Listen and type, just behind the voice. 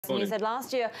And you said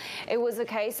last year it was a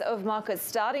case of markets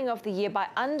starting off the year by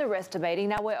underestimating.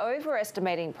 Now we're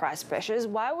overestimating price pressures.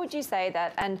 Why would you say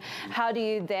that? And how do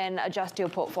you then adjust your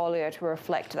portfolio to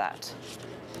reflect that?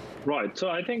 Right. So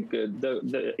I think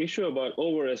the issue about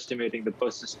overestimating the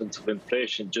persistence of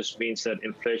inflation just means that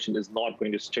inflation is not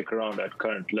going to stick around at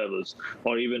current levels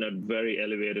or even at very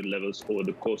elevated levels over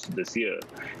the course of this year.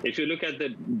 If you look at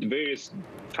the various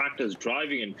factors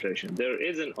driving inflation, there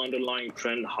is an underlying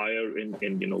trend higher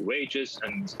in wages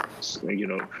and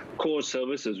core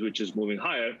services, which is moving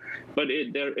higher. But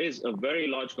there is a very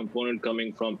large component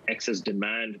coming from excess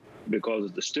demand because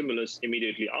of the stimulus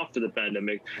immediately after the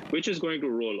pandemic, which is going to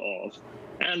roll off.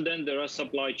 And then there are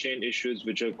supply chain issues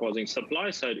which are causing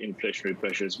supply-side inflationary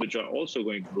pressures, which are also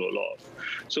going to roll off.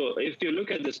 So if you look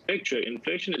at this picture,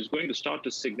 inflation is going to start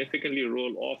to significantly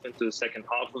roll off into the second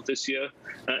half of this year.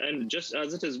 And just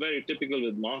as it is very typical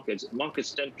with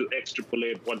markets tend to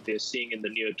extrapolate what they're seeing in the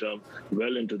near term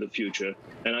well into the future.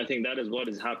 And I think that is what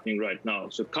is happening right now.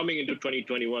 So coming into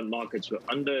 2021, markets were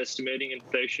underestimating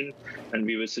inflation, and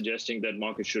we were suggesting that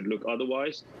markets should look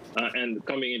otherwise. And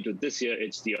coming into this year,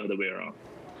 it's the other way around.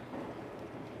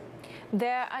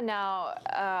 There are now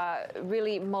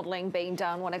really modelling being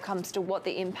done when it comes to what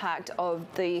the impact of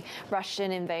the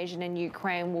Russian invasion in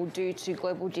Ukraine will do to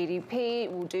global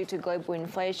GDP, will do to global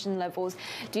inflation levels.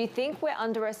 Do you think we're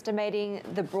underestimating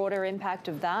the broader impact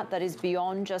of that is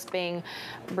beyond just being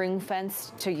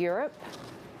ring-fenced to Europe?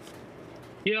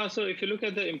 Yeah, so if you look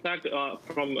at the impact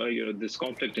from this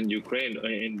conflict in Ukraine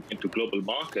into global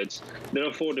markets, there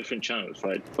are four different channels,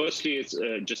 right? Firstly, it's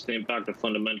just the impact of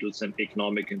fundamentals and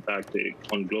economic impact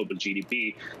on global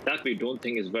GDP. That we don't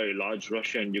think is very large.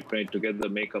 Russia and Ukraine together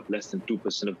make up less than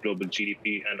 2% of global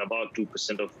GDP and about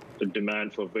 2% of the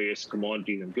demand for various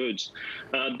commodities and goods.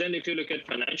 Then if you look at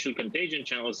financial contagion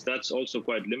channels, that's also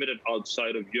quite limited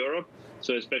outside of Europe.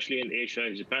 So especially in Asia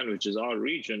and Japan, which is our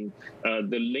region,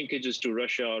 the linkages to Russia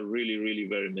are really, really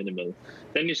very minimal.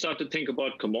 Then you start to think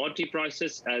about commodity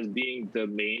prices as being the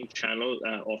main channel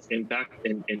of impact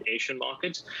in Asian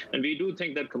markets. And we do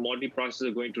think that commodity prices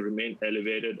are going to remain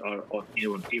elevated or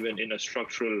even in a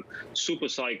structural super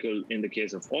cycle in the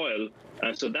case of oil.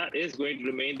 So that is going to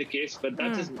remain the case, but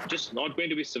that is just not going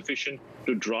to be sufficient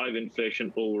to drive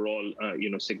inflation overall,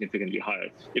 significantly higher.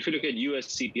 If you look at US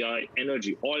CPI,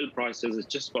 energy, oil prices, it's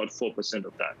just about 4%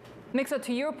 of that. Mixo,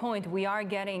 to your point, we are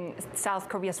getting South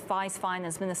Korea's vice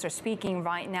finance minister speaking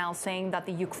right now, saying that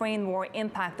the Ukraine war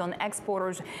impact on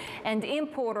exporters and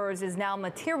importers is now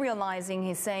materializing.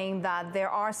 He's saying that there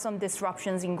are some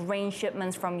disruptions in grain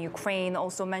shipments from Ukraine,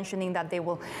 also mentioning that they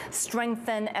will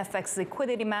strengthen FX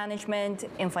liquidity management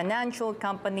in financial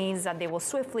companies, that they will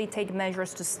swiftly take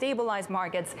measures to stabilize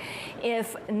markets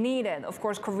if needed. Of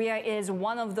course, Korea is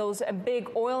one of those big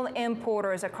oil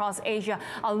importers across Asia,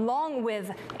 along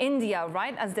with India,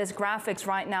 right, as this graphics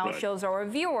right now shows our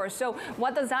viewers. So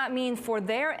what does that mean for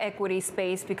their equity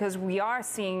space? Because we are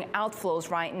seeing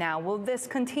outflows right now. Will this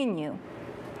continue?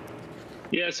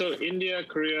 Yeah, so India,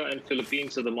 Korea, and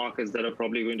Philippines are the markets that are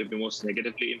probably going to be most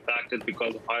negatively impacted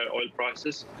because of higher oil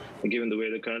prices, given the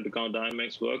way the current account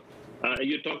dynamics work.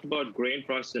 You talked about grain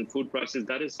prices and food prices.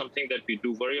 That is something that we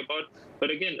do worry about.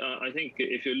 But again, I think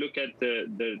if you look at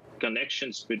the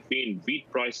connections between wheat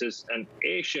prices and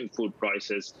Asian food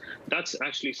prices, that's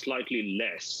actually slightly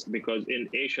less, because in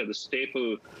Asia, the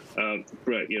staple,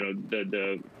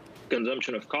 the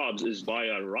consumption of carbs is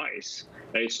via rice.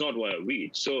 It's not via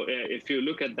wheat. So if you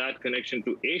look at that connection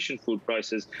to Asian food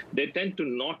prices, they tend to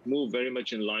not move very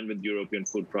much in line with European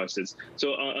food prices.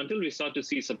 So until we start to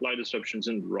see supply disruptions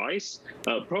in rice,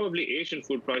 probably Asian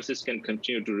food prices can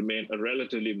continue to remain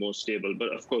relatively more stable.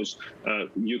 But of course,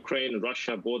 Ukraine and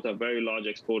Russia both are very large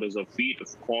exporters of wheat,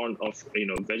 of corn, of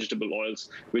vegetable oils,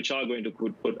 which are going to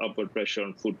put upward pressure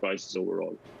on food prices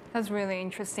overall. That's really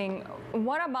interesting.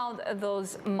 What about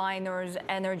those miners'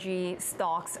 energy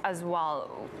stocks as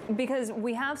well? Because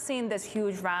we have seen this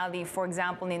huge rally, for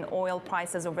example, in oil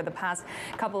prices over the past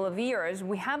couple of years.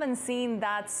 We haven't seen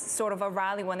that sort of a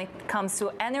rally when it comes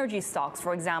to energy stocks,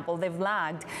 for example. They've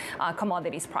lagged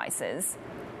commodities prices.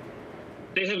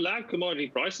 They have lagged commodity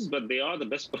prices, but they are the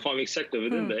best performing sector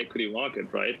within the equity market,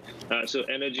 right? So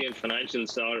energy and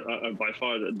financials are by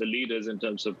far the leaders in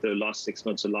terms of the last 6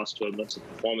 months or last 12 months of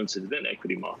performance within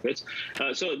equity markets.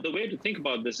 So the way to think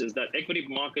about this is that equity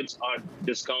markets are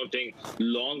discounting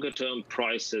longer term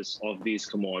prices of these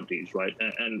commodities, right?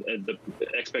 And the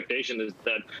expectation is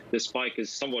that the spike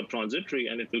is somewhat transitory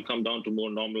and it will come down to more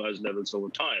normalized levels over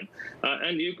time.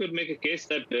 And you could make a case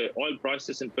that oil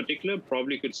prices in particular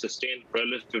probably could sustain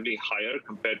relatively higher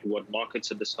compared to what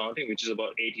markets are discounting, which is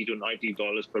about $80 to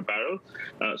 $90 per barrel.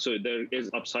 So there is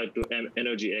upside to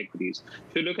energy equities.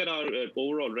 If you look at our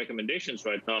overall recommendations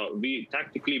right now, we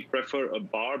tactically prefer a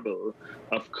barbell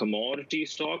of commodity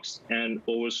stocks and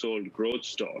oversold growth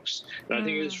stocks. And I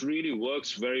think this really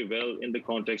works very well in the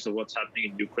context of what's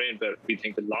happening in Ukraine, where we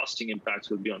think the lasting impacts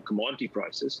will be on commodity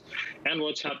prices, and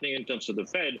what's happening in terms of the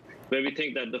Fed, where we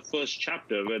think that the first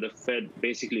chapter, where the Fed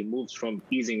basically moves from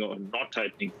easing or not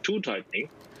tightening to tightening,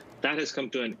 that has come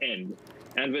to an end.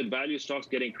 And with value stocks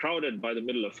getting crowded by the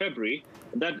middle of February,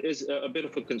 that is a bit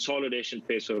of a consolidation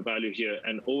phase for value here,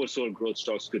 and oversold growth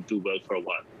stocks could do well for a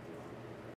while.